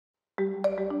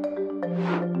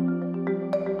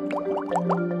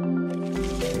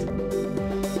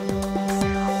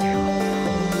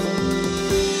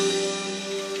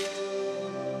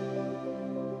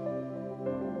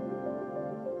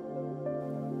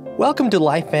Welcome to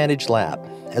LifeVantage Lab,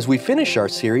 as we finish our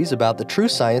series about the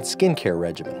TrueScience skincare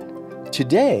regimen.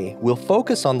 Today, we'll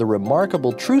focus on the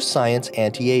remarkable TrueScience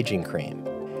Anti-Aging Cream.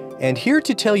 And here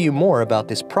to tell you more about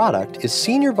this product is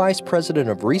Senior Vice President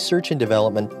of Research and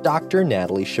Development, Dr.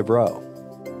 Nathalie Chevreau.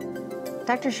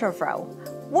 Dr. Chevreau,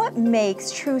 what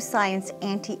makes TrueScience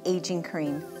Anti-Aging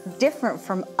Cream different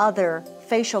from other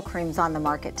facial creams on the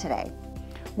market today?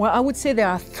 Well, I would say there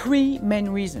are three main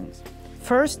reasons.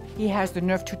 First, it has the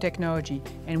Nrf2 technology,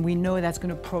 and we know that's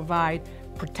going to provide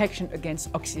protection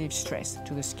against oxidative stress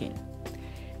to the skin.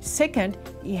 Second,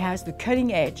 it has the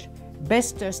cutting-edge,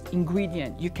 bestest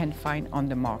ingredient you can find on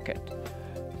the market.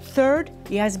 Third,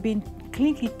 it has been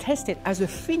clinically tested as a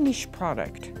finished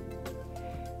product.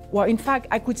 Well, in fact,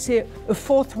 I could say a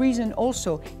fourth reason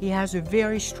also, it has a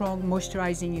very strong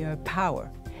moisturizing power.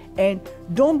 And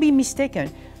don't be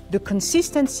mistaken, the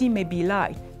consistency may be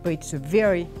light, but it's a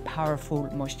very powerful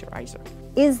moisturizer.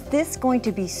 Is this going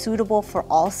to be suitable for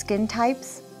all skin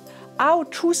types? Our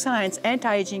TrueScience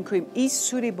Anti-Aging Cream is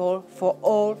suitable for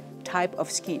all type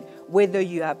of skin, whether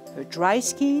you have a dry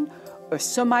skin, a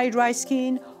semi-dry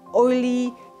skin,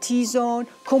 oily, T-zone,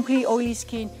 completely oily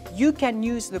skin, you can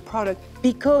use the product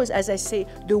because, as I say,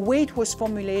 the way it was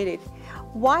formulated.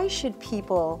 Why should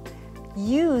people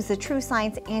use the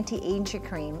TrueScience Anti-Aging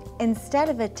Cream instead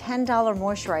of a $10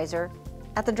 moisturizer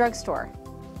at the drugstore?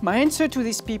 My answer to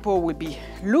these people would be,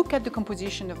 look at the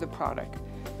composition of the product.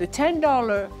 The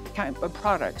 $10 kind of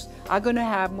products are going to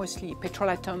have mostly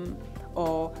petrolatum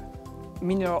or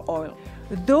mineral oil.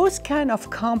 Those kind of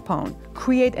compounds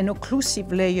create an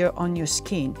occlusive layer on your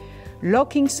skin,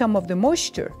 locking some of the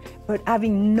moisture, but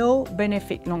having no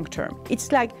benefit long term.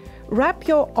 It's like wrap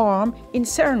your arm in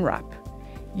saran wrap.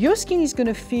 Your skin is going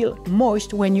to feel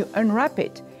moist when you unwrap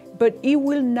it, but it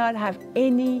will not have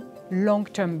any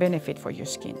long-term benefit for your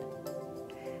skin.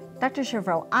 Dr.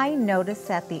 Chevreau, I noticed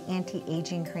that the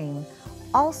anti-aging cream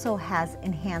also has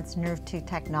enhanced Nrf2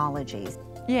 technologies.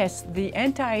 Yes, the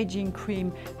anti-aging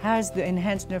cream has the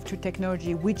enhanced Nrf2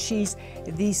 technology, which is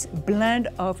this blend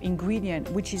of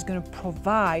ingredients which is going to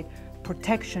provide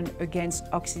protection against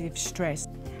oxidative stress.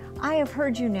 I have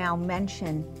heard you now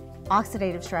mention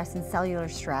oxidative stress and cellular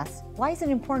stress. Why is it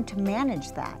important to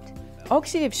manage that?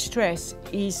 Oxidative stress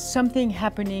is something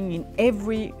happening in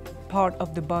every part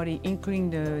of the body, including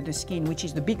the skin, which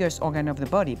is the biggest organ of the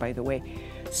body, by the way.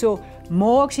 So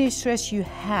more oxidative stress you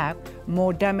have,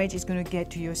 more damage is going to get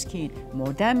to your skin.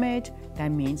 More damage, that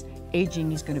means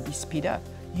aging is going to be speed up.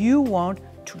 You want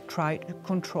to try to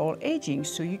control aging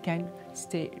so you can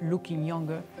stay looking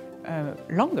younger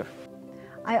longer.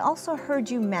 I also heard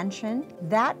you mention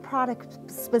that product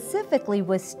specifically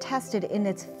was tested in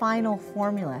its final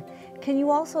formula. Can you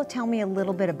also tell me a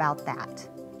little bit about that?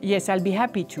 Yes, I'll be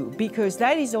happy to, because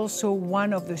that is also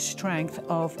one of the strengths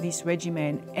of this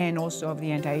regimen and also of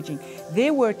the anti-aging.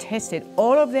 They were tested,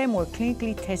 all of them were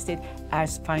clinically tested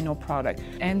as final product,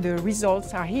 and the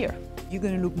results are here. You're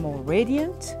going to look more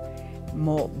radiant,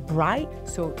 more bright,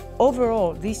 so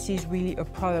overall this is really a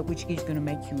product which is going to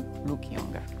make you look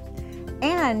younger.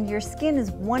 And your skin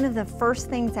is one of the first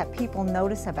things that people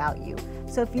notice about you.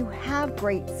 So if you have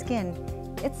great skin,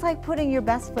 it's like putting your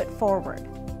best foot forward.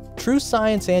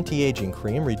 TrueScience Anti-Aging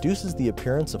Cream reduces the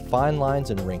appearance of fine lines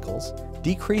and wrinkles,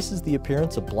 decreases the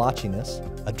appearance of blotchiness,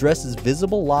 addresses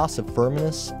visible loss of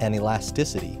firmness and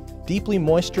elasticity, deeply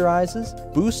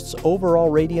moisturizes, boosts overall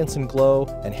radiance and glow,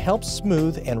 and helps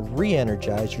smooth and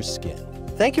re-energize your skin.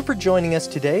 Thank you for joining us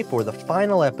today for the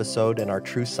final episode in our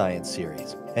TrueScience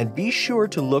series. And be sure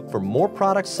to look for more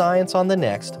product science on the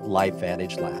next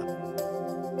LifeVantage Lab.